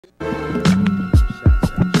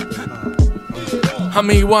I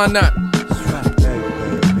mean, why not?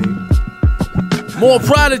 More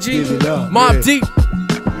Prodigy, Mob Deep.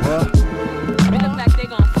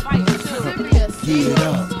 Get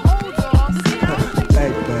up.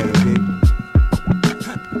 Hey, baby.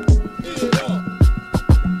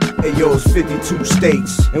 Hey, yo, it's 52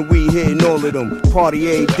 states, and we hitting all of them. Party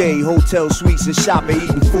every day, hotel suites and shopping,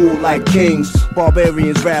 eating food like kings.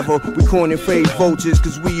 Barbarians rather, we coining phrase vultures,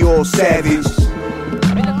 cause we all savage.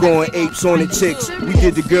 Going apes on the chicks, we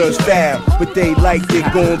did the girls foul, but they liked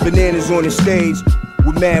it. Going bananas on the stage,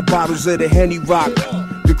 with mad bottles of the Henny Rock.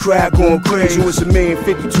 The crowd going crazy. You, it's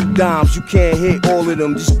 $1,052 dimes. You can't hit all of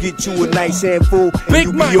them. Just get you a nice handful and Big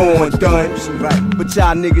you Mike. be on done. But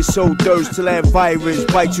y'all niggas so thirst till that virus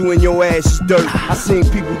bite you in your ass is dirt. I seen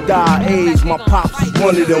people die of AIDS. My pops is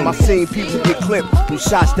one of them. I seen people get clipped from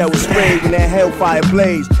shots that was sprayed when that hellfire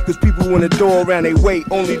blazed. Cause people wanna throw around they weight.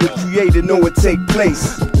 Only the creator know it take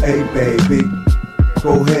place. Hey baby,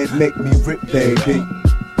 go ahead make me rip baby.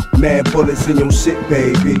 Mad bullets in your shit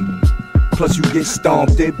baby. Plus you get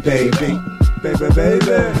stomped it, baby. Baby,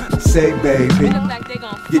 baby. Say, baby.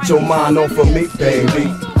 Get your mind off of me,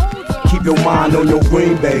 baby. Keep your mind on your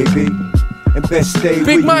green, baby. And best stay Big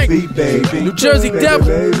where Mike. you be, baby. New Jersey baby, Devil.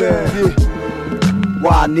 Baby. Yeah.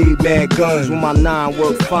 Why I need mad guns when my 9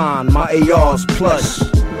 work fine? My AR's plush.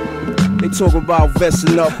 They talk about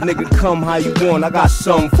vesting up, nigga, come how you want. I got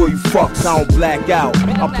something for you fucks, I don't black out.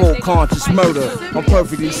 I pull conscious murder, I'm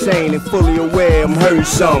perfectly sane and fully aware I'm hurting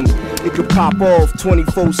something. It could pop off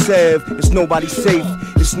 24/7, it's nobody safe,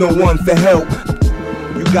 it's no one for help.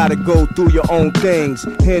 You gotta go through your own things,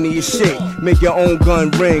 handle your shit, make your own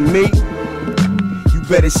gun ring. Me? You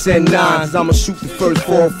better send 9s, I'ma shoot the first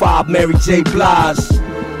 4 or 5 Mary J. Blige.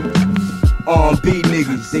 R&B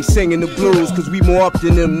niggas, they singing the blues cause we more up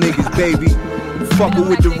than them niggas, baby. Fuckin'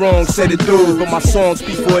 with the wrong set of dudes, but my song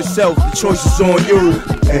speak for itself, the choice is on you.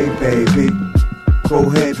 Hey baby,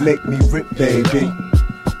 go ahead make me rip baby.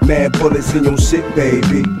 Mad bullets in your shit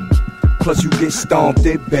baby. Plus you get stomped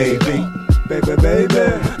it baby. Baby,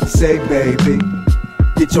 baby. Say baby,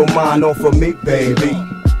 get your mind off of me baby.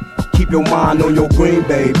 Keep your mind on your green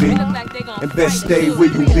baby. And best stay where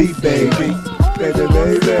you be baby. Baby,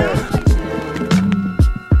 baby.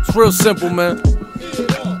 It's real simple, man.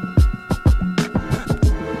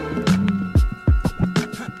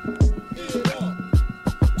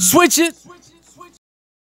 Switch it.